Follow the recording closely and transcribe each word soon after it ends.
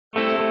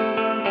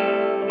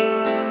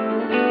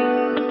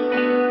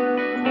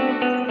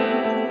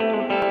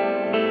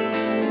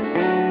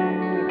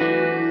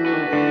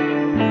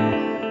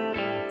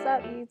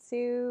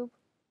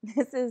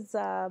is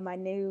my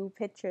new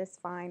Pinterest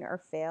find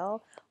or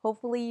fail.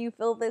 Hopefully you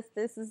feel this.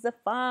 This is a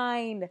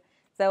find.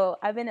 So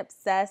I've been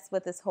obsessed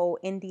with this whole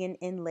Indian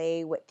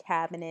inlay with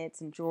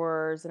cabinets and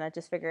drawers, and I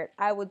just figured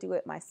I would do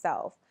it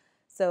myself.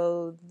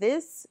 So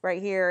this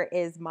right here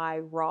is my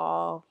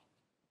raw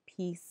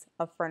piece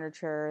of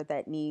furniture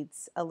that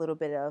needs a little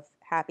bit of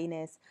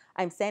happiness.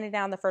 I'm sanding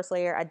down the first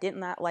layer. I did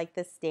not like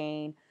the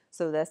stain,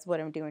 so that's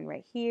what I'm doing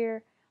right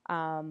here.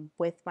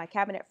 With my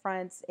cabinet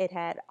fronts, it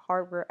had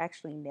hardware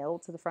actually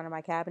nailed to the front of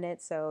my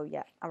cabinet, so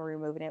yeah, I'm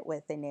removing it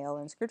with a nail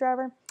and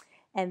screwdriver.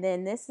 And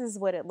then this is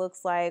what it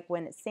looks like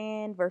when it's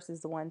sand versus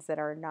the ones that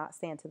are not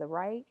sand to the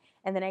right.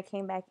 And then I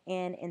came back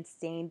in and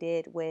stained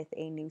it with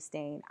a new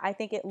stain. I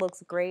think it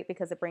looks great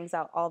because it brings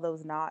out all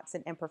those knots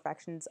and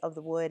imperfections of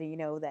the wood. And you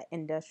know that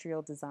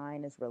industrial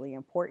design is really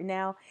important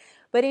now.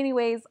 But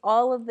anyways,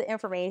 all of the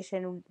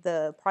information,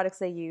 the products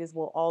they use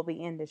will all be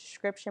in the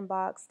description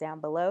box down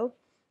below.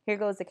 Here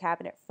goes the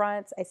cabinet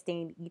fronts. I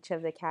stained each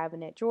of the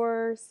cabinet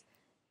drawers.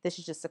 This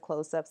is just a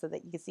close-up so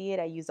that you can see it.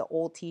 I used an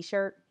old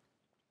t-shirt,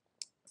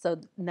 so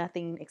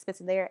nothing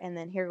expensive there. And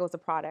then here goes the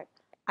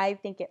product. I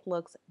think it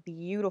looks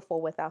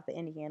beautiful without the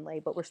Indian inlay,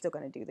 but we're still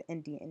going to do the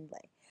Indian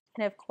inlay.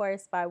 And of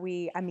course, by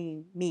we, I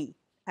mean me.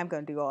 I'm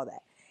going to do all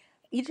that.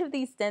 Each of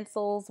these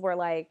stencils were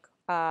like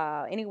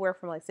anywhere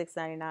from like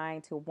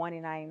 $6.99 to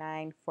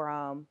 $1.99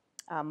 from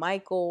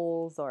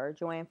Michaels or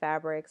Joann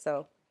Fabric.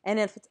 So, and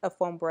then a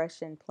foam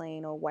brush and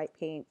plain or white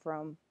paint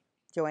from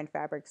Joann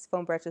Fabrics.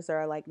 Foam brushes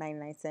are like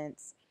 99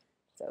 cents,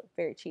 so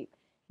very cheap.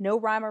 No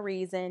rhyme or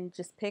reason,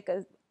 just pick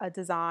a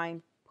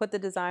design, put the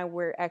design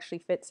where it actually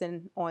fits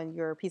in on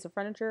your piece of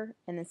furniture,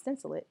 and then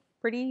stencil it.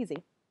 Pretty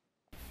easy.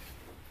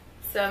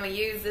 So I'm going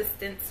to use the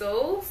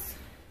stencils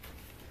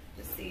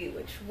to see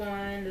which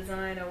one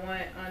design I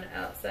want on the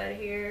outside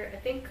here. I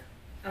think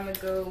I'm going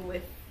to go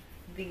with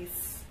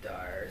these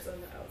stars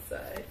on the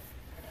outside.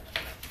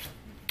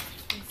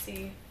 You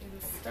see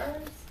the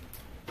stars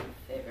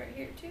fit right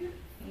here too?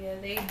 Yeah,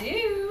 they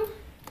do.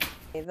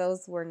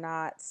 Those were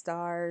not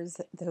stars,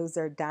 those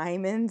are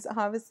diamonds,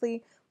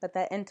 obviously, but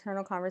that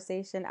internal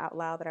conversation out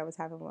loud that I was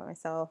having with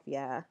myself,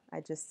 yeah,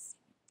 I just,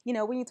 you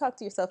know, when you talk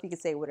to yourself, you can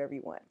say whatever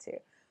you want to.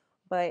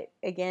 But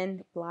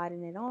again,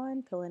 blotting it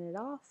on, peeling it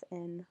off,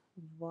 and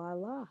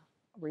voila.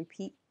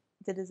 Repeat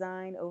the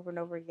design over and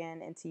over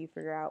again until you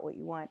figure out what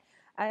you want.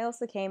 I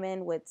also came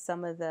in with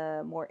some of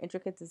the more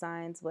intricate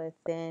designs with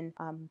thin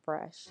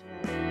brush.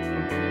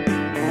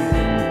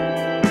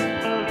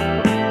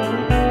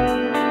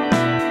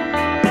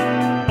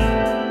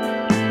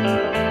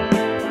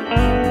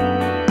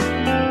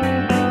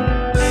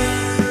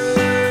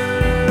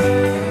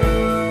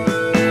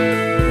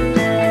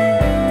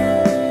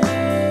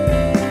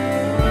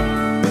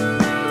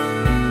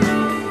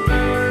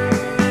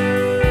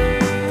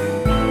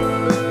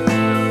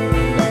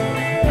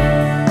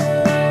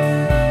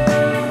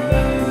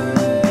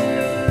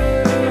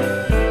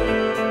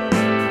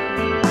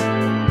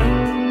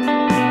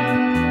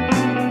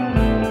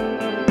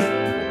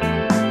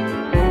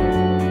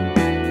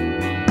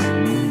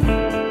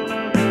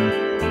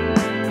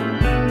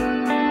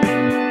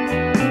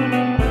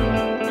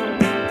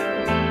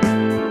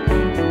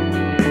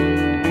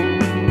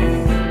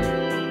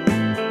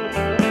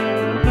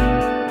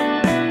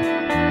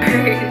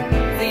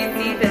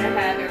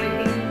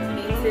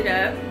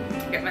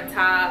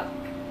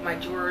 My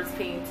drawers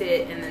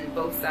painted and then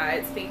both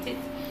sides painted.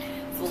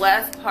 So the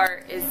last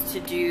part is to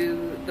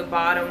do the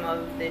bottom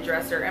of the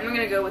dresser. I'm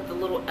gonna go with the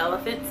little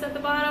elephants at the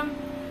bottom,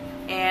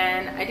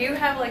 and I do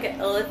have like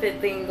an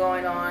elephant thing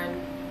going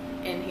on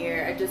in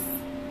here.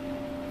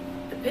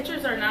 The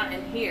pictures are not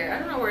in here. I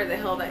don't know where the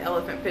hell that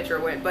elephant picture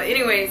went, but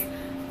anyways,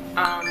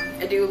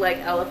 I do like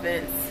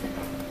elephants,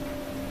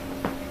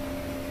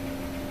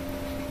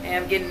 and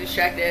I'm getting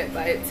distracted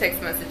by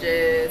text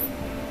messages.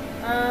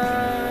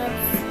 Alright.